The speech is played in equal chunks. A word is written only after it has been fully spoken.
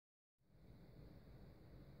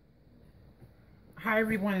Hi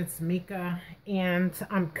everyone, it's Mika, and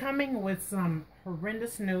I'm coming with some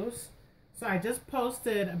horrendous news. So I just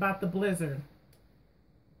posted about the blizzard.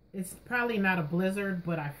 It's probably not a blizzard,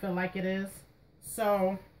 but I feel like it is.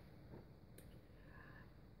 So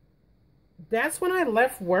that's when I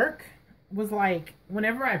left work. Was like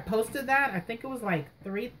whenever I posted that, I think it was like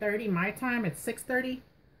 3:30 my time. It's 6:30.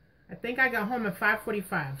 I think I got home at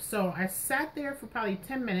 5:45. So I sat there for probably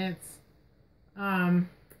 10 minutes. Um,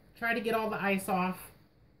 tried to get all the ice off,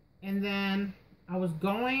 and then I was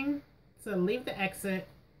going to leave the exit,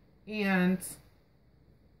 and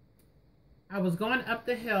I was going up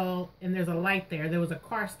the hill, and there's a light there. There was a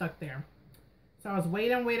car stuck there. So I was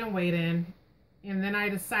waiting, and then I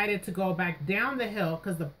decided to go back down the hill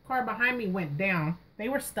because the car behind me went down. They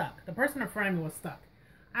were stuck. The person in front of me was stuck.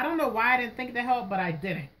 I don't know why I didn't think to help, but I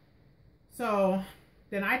didn't. So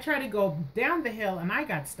then I tried to go down the hill, and I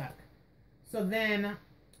got stuck. So then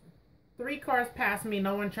three cars passed me.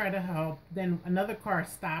 No one tried to help. Then another car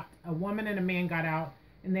stopped. A woman and a man got out,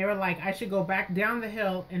 and they were like, I should go back down the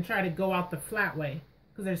hill and try to go out the flat way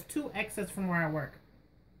because there's two exits from where I work.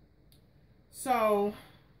 So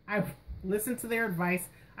I listened to their advice.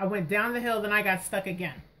 I went down the hill, then I got stuck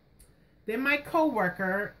again. Then my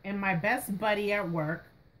coworker and my best buddy at work,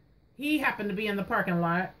 he happened to be in the parking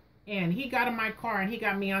lot, and he got in my car and he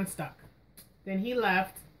got me unstuck. Then he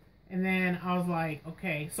left. And then I was like,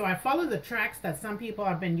 okay. So I followed the tracks that some people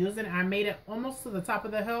have been using. I made it almost to the top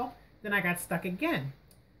of the hill. Then I got stuck again.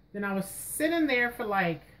 Then I was sitting there for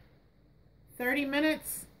like 30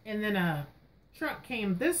 minutes. And then a truck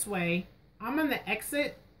came this way. I'm on the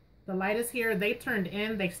exit. The light is here. They turned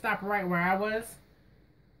in. They stopped right where I was.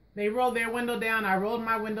 They rolled their window down. I rolled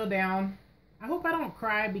my window down. I hope I don't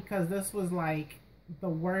cry because this was like the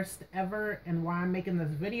worst ever and why I'm making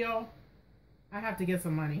this video. I have to get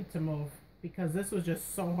some money to move because this was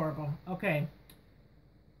just so horrible. Okay.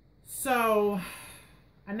 So,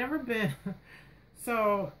 I never been.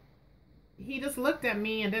 So, he just looked at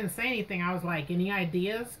me and didn't say anything. I was like, any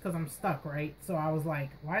ideas? Because I'm stuck, right? So, I was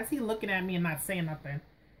like, why is he looking at me and not saying nothing?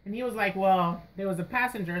 And he was like, well, there was a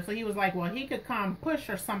passenger. So, he was like, well, he could come push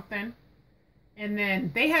or something. And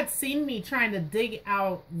then they had seen me trying to dig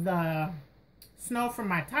out the snow from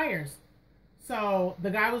my tires. So,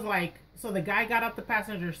 the guy was like, so the guy got up the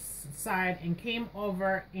passenger side and came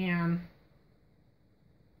over, and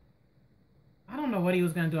I don't know what he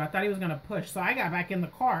was going to do. I thought he was going to push. So I got back in the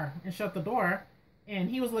car and shut the door,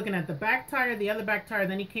 and he was looking at the back tire, the other back tire.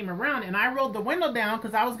 Then he came around, and I rolled the window down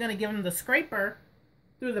because I was going to give him the scraper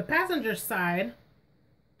through the passenger side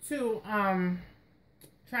to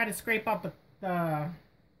try to scrape out the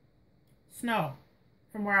snow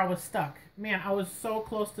from where I was stuck. Man, I was so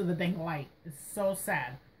close to the dang light. It's so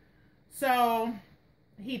sad. So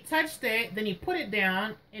he touched it, then he put it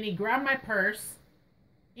down, and he grabbed my purse.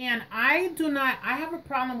 And I have a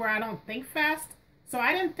problem where I don't think fast. So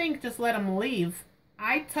I didn't think just let him leave.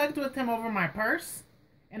 I tugged with him over my purse.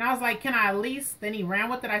 And I was like, can I at least, then he ran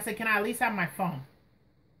with it. I said, can I at least have my phone?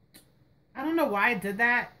 I don't know why I did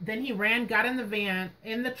that. Then he ran, got in the van,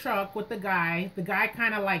 in the truck with the guy. The guy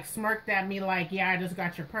kind of like smirked at me like, yeah, I just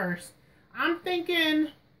got your purse. I'm thinking,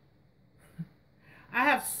 I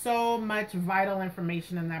have so much vital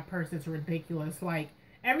information in that purse. It's ridiculous. Like,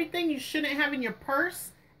 everything you shouldn't have in your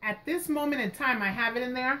purse, at this moment in time, I have it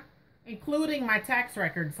in there, including my tax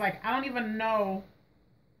records. Like, I don't know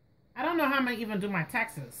how I'm going to even do my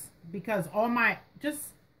taxes. Because all my,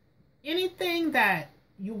 just anything that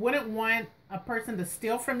you wouldn't want a person to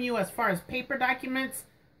steal from you as far as paper documents,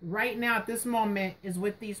 right now at this moment, is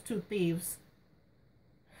with these two thieves.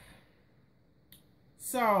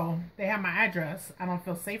 So, they have my address. I don't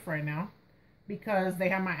feel safe right now because they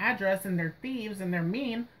have my address and they're thieves and they're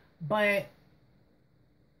mean, but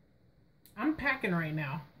I'm packing right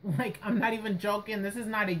now. Like, I'm not even joking. This is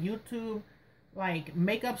not a YouTube, like,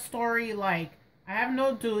 makeup story. Like, I have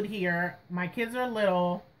no dude here. My kids are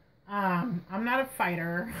little. I'm not a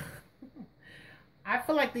fighter. I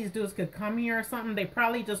feel like these dudes could come here or something. They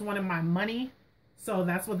probably just wanted my money, so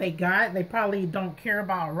that's what they got. They probably don't care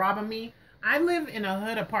about robbing me. I live in a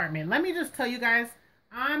hood apartment. Let me just tell you guys,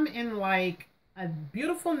 I'm in like a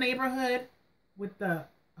beautiful neighborhood with the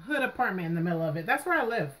hood apartment in the middle of it. That's where I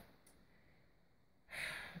live.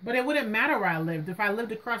 But it wouldn't matter where I lived. If I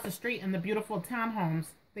lived across the street in the beautiful townhomes,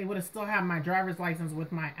 they would have still had my driver's license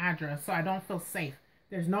with my address. So I don't feel safe.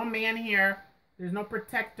 There's no man here. There's no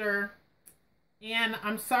protector. And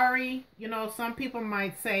I'm sorry, you know, some people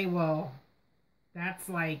might say, well, that's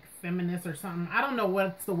like feminist or something. I don't know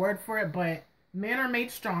what's the word for it, but men are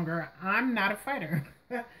made stronger. I'm not a fighter.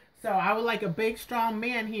 So I would like a big, strong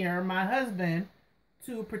man here, my husband,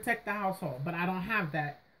 to protect the household, but I don't have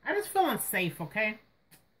that. I just feel unsafe, okay?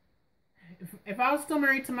 If I was still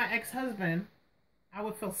married to my ex-husband, I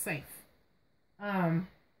would feel safe. Um,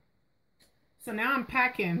 so now I'm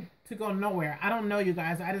packing to go nowhere. I don't know, you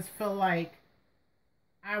guys. I just feel like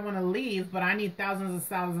I want to leave, but I need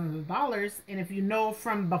thousands of dollars. And if you know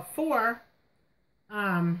from before,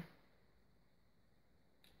 um,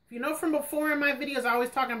 if you know from before in my videos, I always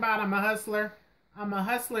talking about I'm a hustler. I'm a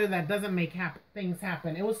hustler that doesn't make things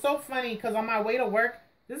happen. It was so funny because on my way to work,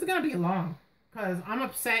 this is going to be long because I'm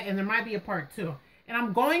upset and there might be a part 2. And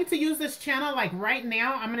I'm going to use this channel like right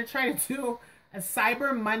now. I'm going to try to do a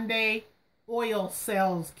Cyber Monday oil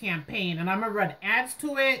sales campaign. And I'm going to run ads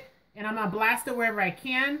to it. And I'm going to blast it wherever I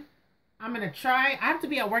can. I'm going to try. I have to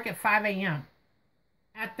be at work at 5 a.m.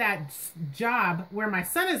 at that job where my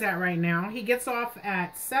son is at right now. He gets off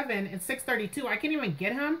at 7 and 6:32. I can't even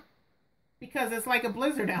get him because it's like a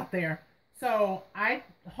blizzard out there. So I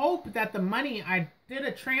hope that the money, I did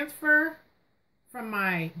a transfer from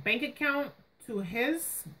my bank account to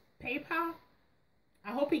his PayPal.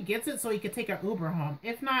 I hope he gets it so he could take an Uber home.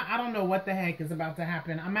 If not, I don't know what the heck is about to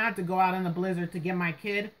happen. I'm going to have to go out in the blizzard to get my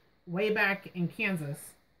kid way back in Kansas.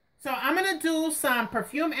 So I'm going to do some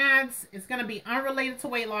perfume ads. It's going to be unrelated to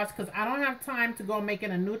weight loss because I don't have time to go making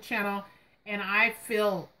a new channel. And I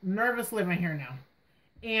feel nervous living here now.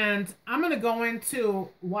 And I'm going to go into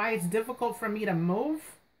why it's difficult for me to move.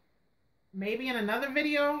 Maybe in another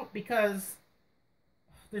video because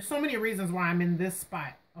there's so many reasons why I'm in this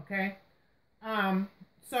spot. Okay.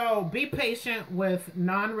 So be patient with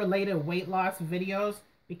non-related weight loss videos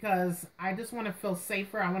because I just want to feel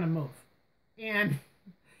safer. I want to move. And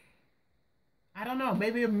I don't know,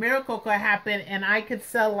 maybe a miracle could happen and I could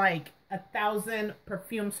sell like 1,000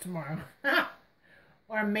 perfumes tomorrow.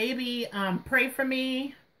 Or maybe pray for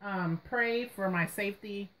me, pray for my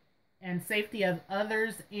safety and safety of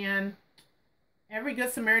others. And every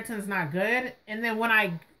good Samaritan is not good. And then when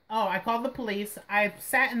I called the police. I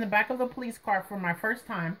sat in the back of the police car for my first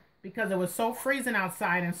time because it was so freezing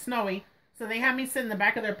outside and snowy. So they had me sit in the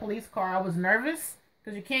back of their police car. I was nervous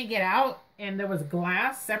because you can't get out and there was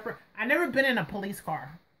glass separate. I never been in a police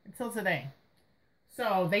car until today.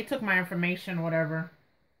 So they took my information, whatever.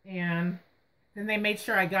 And then they made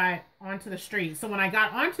sure I got onto the street. So when I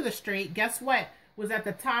got onto the street, guess what was at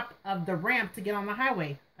the top of the ramp to get on the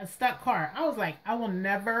highway? A stuck car. I was like, I will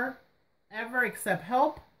never, ever accept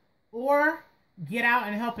help or get out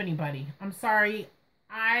and help anybody. I'm sorry.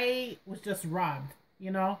 I was just robbed, you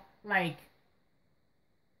know? Like,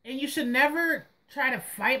 and you should never try to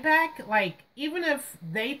fight back. Like, even if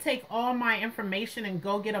they take all my information and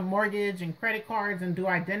go get a mortgage and credit cards and do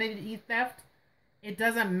identity theft, it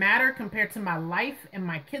doesn't matter compared to my life, and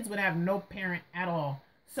my kids would have no parent at all.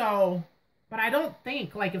 So, but I don't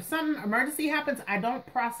think, like, if some emergency happens, I don't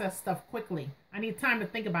process stuff quickly. I need time to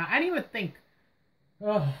think about it. I didn't even think.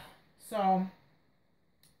 Ugh. So,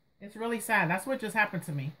 it's really sad. That's what just happened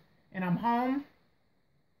to me. And I'm home.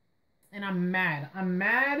 And I'm mad. I'm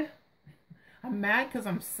mad. I'm mad because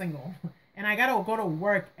I'm single. And I gotta go to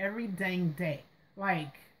work every dang day.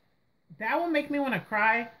 Like, that will make me want to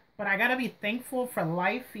cry. But I gotta be thankful for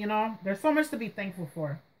life, you know? There's so much to be thankful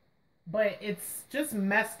for. But it's just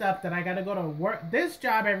messed up that I gotta go to work this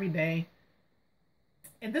job every day.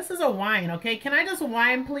 And this is a whine, okay? Can I just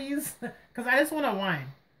whine, please? Because I just want to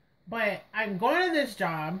whine. But I'm going to this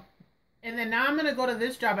job, and then now I'm going to go to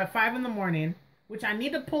this job at 5 in the morning, which I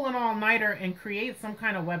need to pull an all-nighter and create some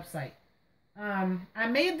kind of website. I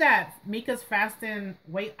made that Mika's Fasting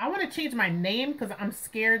wait. I want to change my name because I'm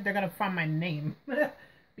scared they're going to find my name.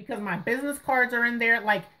 Because my business cards are in there.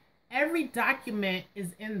 Like, every document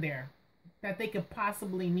is in there that they could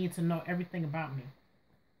possibly need to know everything about me.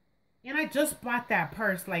 And I just bought that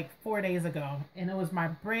purse like 4 days ago. And it was my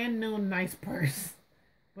brand new nice purse.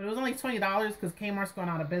 But it was only $20 because Kmart's going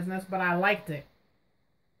out of business. But I liked it.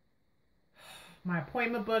 My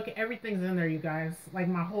appointment book, everything's in there, you guys. Like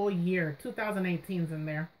my whole year, 2018's in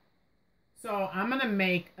there. So I'm going to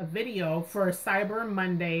make a video for Cyber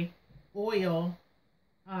Monday oil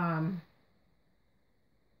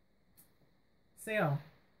sale.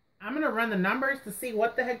 I'm going to run the numbers to see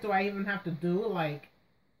what the heck do I even have to do. Like,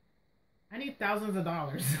 I need thousands of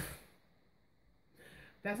dollars.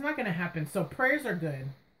 That's not going to happen. So prayers are good.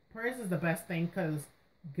 Prayers is the best thing because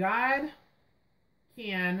God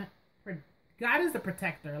is the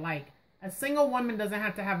protector. Like, a single woman doesn't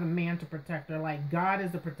have to have a man to protect her. Like, God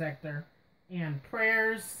is the protector. And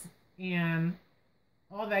prayers and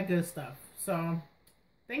all that good stuff. So,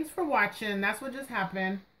 thanks for watching. That's what just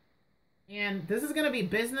happened. And this is going to be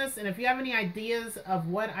business. And if you have any ideas of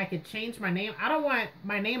what I could change my name, I don't want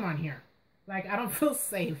my name on here. Like, I don't feel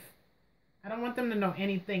safe. I don't want them to know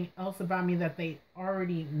anything else about me that they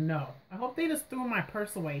already know. I hope they just threw my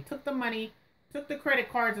purse away, took the money, took the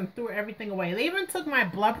credit cards, and threw everything away. They even took my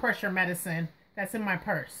blood pressure medicine that's in my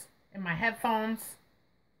purse and my headphones.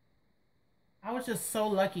 I was just so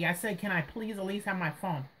lucky. I said, can I please at least have my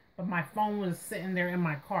phone? But my phone was sitting there in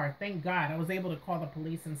my car. Thank God. I was able to call the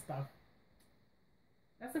police and stuff.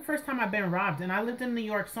 That's the first time I've been robbed. And I lived in New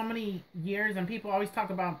York so many years, and people always talk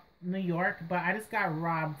about New York, but I just got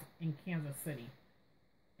robbed in Kansas City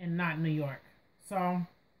and not New York. So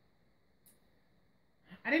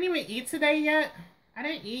I didn't even eat today yet. I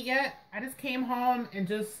didn't eat yet. I just came home and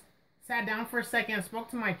just sat down for a second,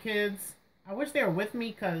 spoke to my kids. I wish they were with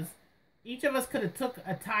me because each of us could have took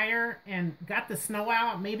a tire and got the snow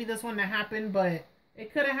out. Maybe this wouldn't have happened, but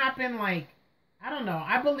it could have happened. Like, I don't know.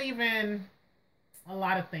 I believe in a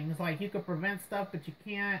lot of things. Like, you could prevent stuff, but you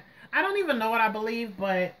can't. I don't even know what I believe,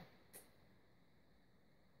 but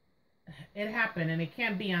it happened and it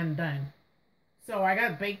can't be undone. So I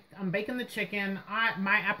got baked. I'm baking the chicken.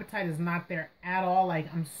 My appetite is not there at all.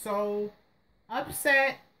 Like, I'm so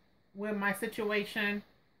upset with my situation,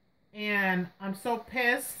 and I'm so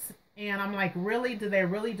pissed. And I'm like, really? Did they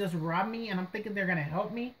really just rob me? And I'm thinking they're gonna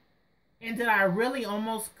help me. And did I really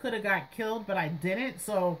almost could have got killed, but I didn't?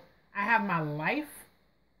 So I have my life.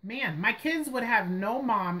 Man, my kids would have no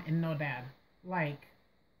mom and no dad. Like,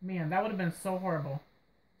 man, that would have been so horrible.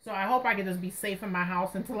 So I hope I could just be safe in my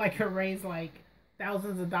house until I could raise like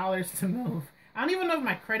thousands of dollars to move. I don't even know if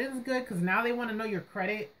my credit is good because now they want to know your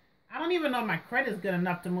credit. I don't even know if my credit is good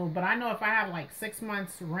enough to move, but I know if I have like 6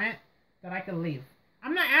 months rent that I could leave.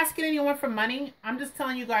 I'm not asking anyone for money. I'm just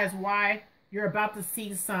telling you guys why you're about to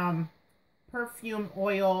see some perfume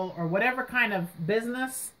oil or whatever kind of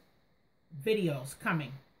business videos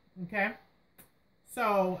coming. Okay?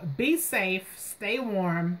 So be safe, stay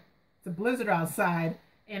warm. It's a blizzard outside.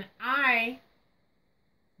 And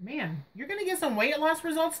man, you're going to get some weight loss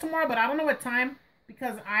results tomorrow, but I don't know what time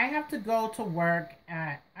because I have to go to work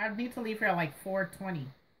I need to leave here at like 4:20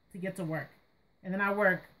 to get to work. And then I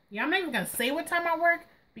work. Yeah, I'm not even going to say what time I work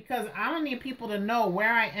because I don't need people to know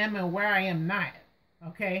where I am and where I am not.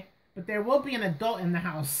 Okay? But there will be an adult in the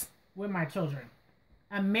house with my children.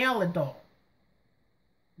 A male adult.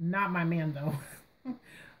 Not my man, though.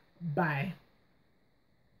 Bye.